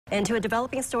Into a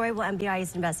developing story, well, MBI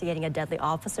is investigating a deadly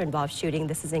officer-involved shooting.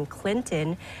 This is in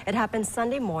Clinton. It happened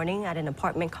Sunday morning at an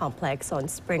apartment complex on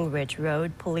Spring Ridge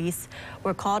Road. Police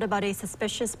were called about a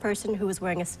suspicious person who was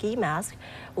wearing a ski mask.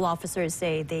 Well, officers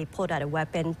say they pulled out a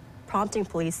weapon, prompting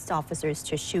police officers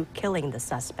to shoot, killing the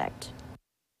suspect.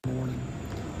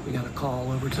 We got a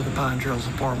call over to the Pine Trails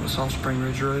Apartments off Spring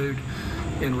Ridge Road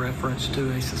in reference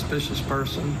to a suspicious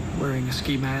person wearing a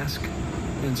ski mask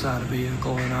inside a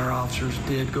vehicle, and our officers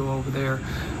did go over there,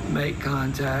 make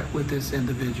contact with this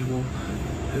individual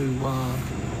who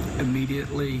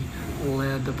immediately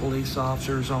led the police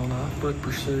officers on a foot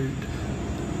pursuit.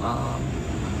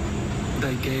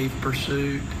 They gave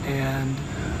pursuit, and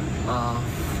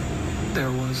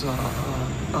there was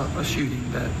a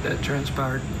shooting that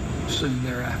transpired soon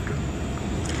thereafter.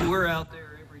 We're out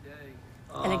there every day.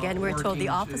 And again, we're told the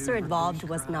officer involved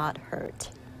was not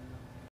hurt.